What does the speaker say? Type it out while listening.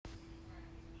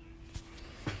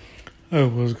Oh,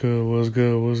 what's good, what's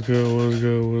good, what's good, what's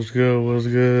good, what's good, what's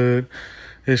good?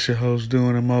 It's your host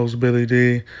doing the most, Billy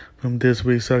D from This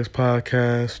Week Sucks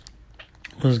Podcast.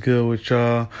 What's good with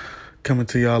y'all? Coming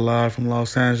to y'all live from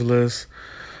Los Angeles.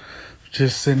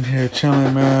 Just sitting here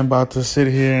chilling, man. About to sit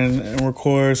here and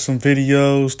record some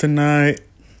videos tonight.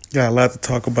 Got a lot to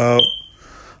talk about.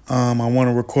 I want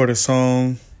to record a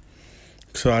song.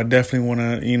 So I definitely want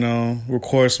to,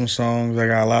 record some songs. I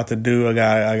got a lot to do. I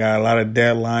got a lot of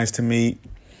deadlines to meet.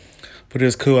 But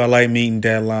it's cool. I like meeting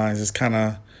deadlines.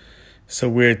 It's a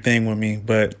weird thing with me.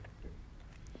 But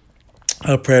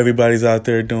I pray everybody's out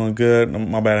there doing good.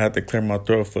 My bad, I have to clear my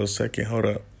throat for a second. Hold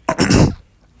up.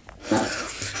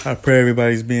 I pray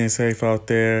everybody's being safe out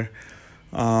there.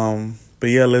 But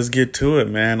yeah, let's get to it,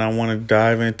 man. I want to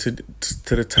dive into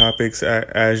the topics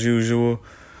as usual.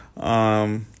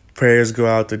 Prayers go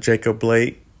out to Jacob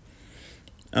Blake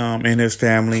and his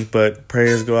family, but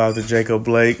prayers go out to Jacob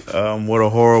Blake. What a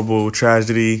horrible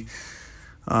tragedy.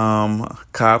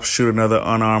 Cops shoot another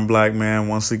unarmed black man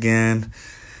once again,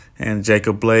 and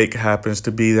Jacob Blake happens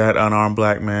to be that unarmed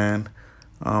black man.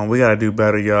 We got to do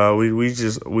better, y'all.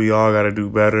 We all got to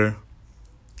do better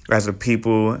as a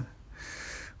people.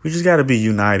 We just got to be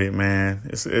united, man.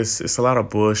 It's a lot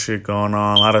of bullshit going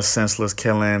on, a lot of senseless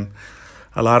killing,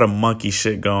 a lot of monkey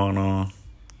shit going on.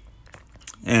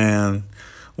 And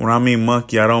when I mean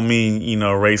monkey, I don't mean,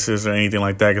 racist or anything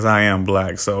like that, because I am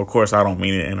black. So, of course, I don't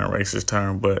mean it in a racist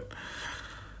term. But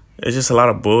it's just a lot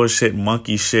of bullshit,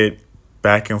 monkey shit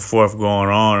back and forth going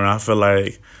on. And I feel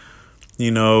like,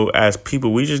 as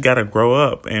people, we just got to grow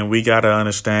up. And we got to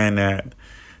understand that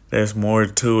there's more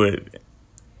to it.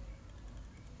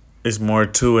 There's more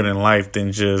to it in life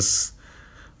than just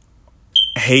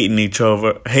hating each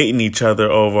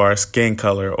other over our skin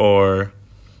color or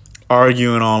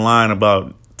arguing online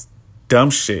about dumb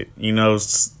shit,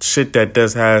 shit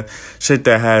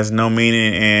that has no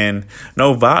meaning and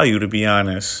no value, to be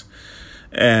honest.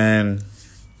 And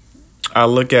I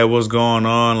look at what's going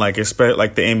on, especially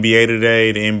like the NBA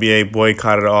today. The NBA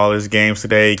boycotted all his games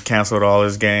today, canceled all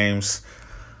his games.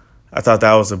 I thought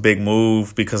that was a big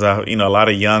move because a lot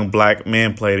of young black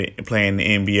men playing the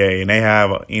NBA, and they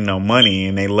have money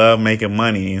and they love making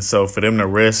money, and so for them to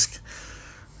risk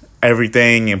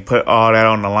everything and put all that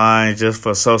on the line just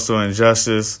for social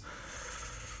injustice,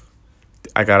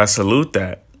 I gotta salute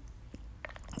that.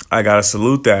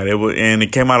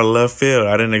 It came out of left field.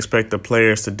 I didn't expect the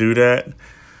players to do that,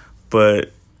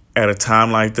 but at a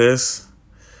time like this,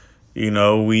 we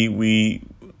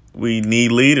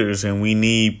need leaders, and we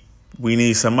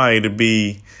need somebody to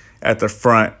be at the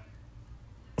front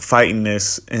fighting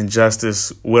this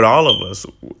injustice with all of us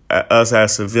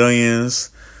as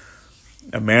civilians,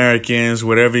 Americans,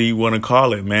 whatever you want to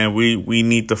call it, man. We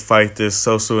need to fight this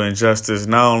social injustice,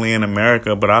 not only in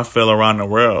America, but I feel around the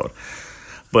world.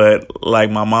 But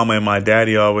like my mama and my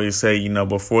daddy always say,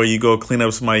 before you go clean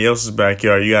up somebody else's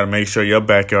backyard, you got to make sure your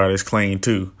backyard is clean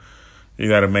too. You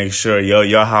got to make sure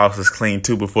your house is clean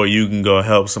too before you can go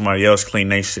help somebody else clean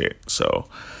their shit. So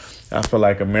I feel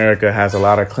like America has a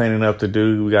lot of cleaning up to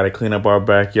do. We got to clean up our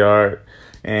backyard,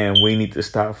 and we need to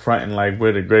stop fronting like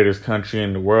we're the greatest country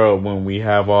in the world when we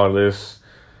have all this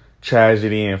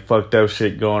tragedy and fucked up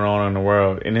shit going on in the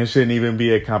world. And it shouldn't even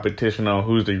be a competition on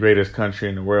who's the greatest country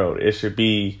in the world. It should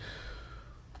be,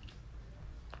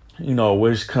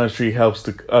 which country helps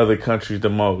the other countries the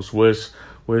most,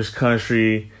 which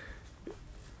country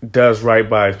does right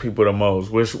by its people the most,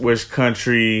 which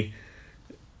country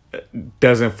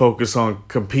doesn't focus on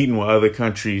competing with other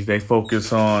countries. They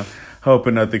focus on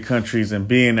helping other countries and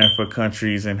being there for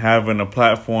countries and having a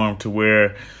platform to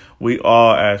where we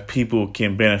all as people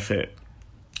can benefit.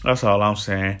 That's all I'm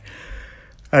saying.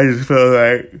 I just feel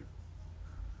like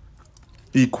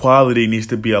equality needs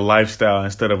to be a lifestyle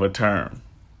instead of a term.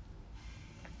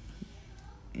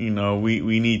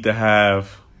 We need to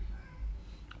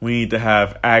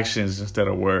have actions instead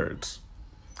of words.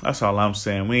 That's all I'm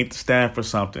saying. We need to stand for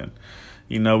something.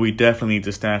 We definitely need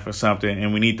to stand for something,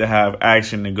 and we need to have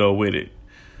action to go with it.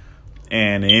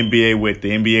 And what the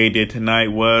NBA did tonight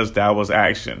was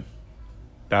action.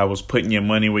 That was putting your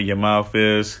money where your mouth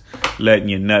is, letting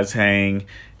your nuts hang,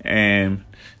 and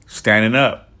standing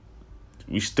up.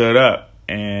 We stood up,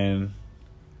 and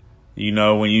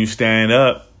when you stand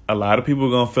up, a lot of people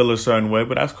are gonna feel a certain way,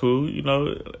 but that's cool.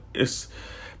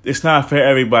 It's not for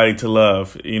everybody to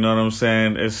love. You know what I'm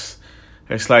saying? It's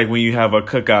like when you have a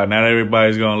cookout. Not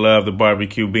everybody's gonna love the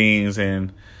barbecue beans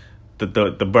and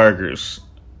the burgers.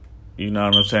 You know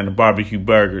what I'm saying? The barbecue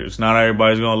burgers. Not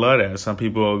everybody's going to love that. Some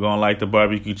people are going to like the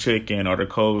barbecue chicken or the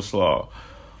coleslaw.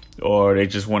 Or they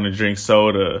just want to drink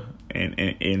soda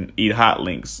and eat hot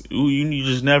links. You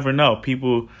just never know.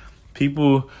 People,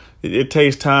 it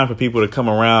takes time for people to come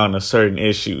around a certain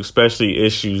issue, especially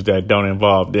issues that don't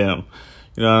involve them.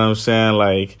 You know what I'm saying?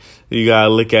 Like, you gotta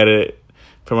look at it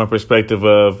from a perspective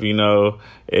of,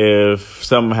 if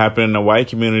something happened in the white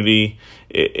community,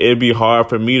 it'd be hard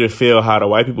for me to feel how the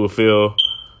white people feel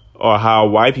or how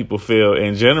white people feel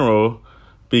in general,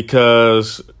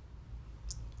 because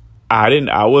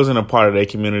I wasn't a part of that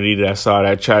community that saw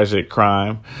that tragic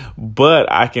crime, but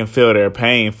I can feel their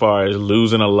pain as far as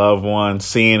losing a loved one,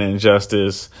 seeing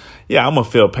injustice. Yeah, I'm going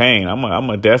to feel pain. I'm going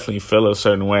to definitely feel a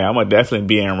certain way. I'm going to definitely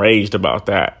be enraged about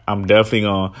that. I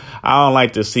don't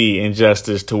like to see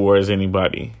injustice towards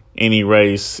anybody, any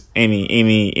race,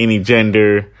 any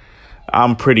gender.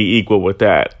 I'm pretty equal with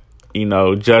that.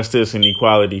 Justice and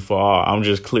equality for all. I'm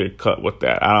just clear cut with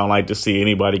that. I don't like to see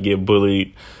anybody get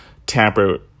bullied,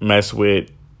 tampered, messed with,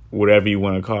 whatever you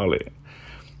want to call it.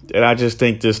 And I just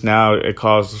think this now, it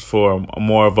calls for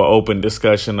more of an open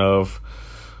discussion of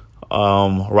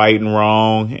right and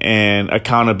wrong and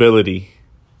accountability.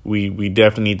 We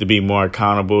definitely need to be more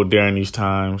accountable during these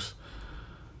times.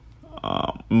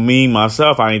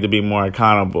 Myself, I need to be more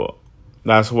accountable.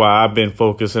 That's why I've been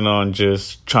focusing on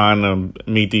just trying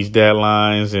to meet these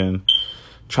deadlines and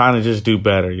trying to just do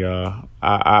better, y'all.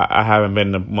 I haven't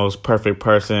been the most perfect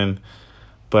person,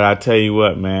 but I tell you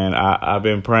what, man, I've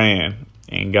been praying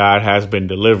and God has been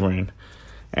delivering.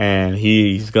 And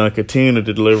he's going to continue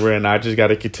to deliver, and I just got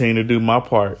to continue to do my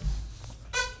part.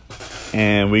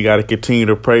 And we got to continue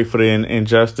to pray for the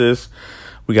injustice.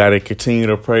 We got to continue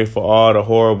to pray for all the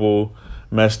horrible,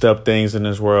 messed up things in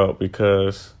this world,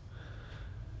 because,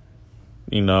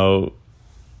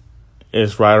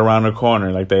 it's right around the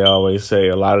corner, like they always say.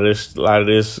 A lot of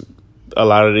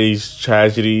these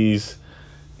tragedies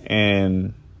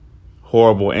and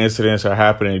horrible incidents are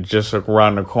happening just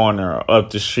around the corner or up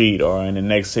the street or in the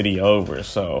next city over.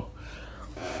 So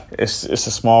it's a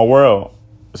small world.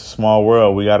 It's a small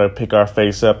world. We got to pick our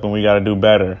face up and we got to do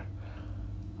better.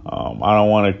 I don't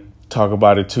want to talk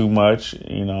about it too much.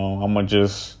 I'm going to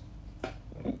just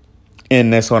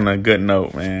end this on a good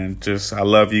note, man. I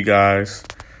love you guys.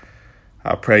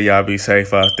 I pray y'all be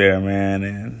safe out there, man.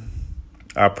 And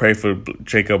I pray for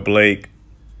Jacob Blake.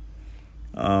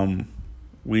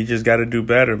 We just got to do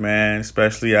better, man,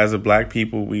 especially as a black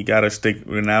people. We got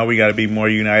to be more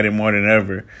united more than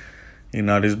ever.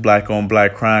 This black on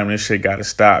black crime, this shit got to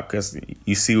stop, because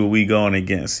you see what we going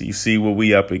against. You see what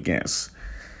we up against.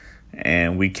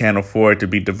 And we can't afford to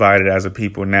be divided as a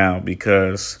people now,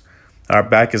 because our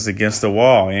back is against the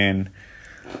wall. And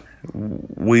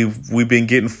we've been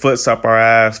getting foots up our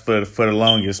ass for the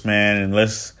longest, man. And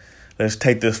let's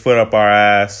take this foot up our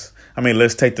ass.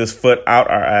 Let's take this foot out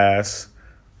our ass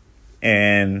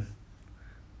and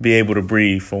be able to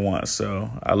breathe for once. So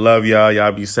I love y'all.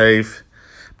 Y'all be safe.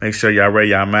 Make sure y'all wear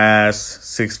y'all masks,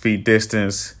 6 feet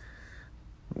distance.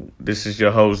 This is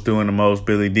your host doing the most,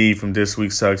 Billy D from This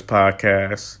Week Sucks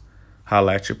podcast.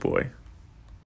 Holla at your boy.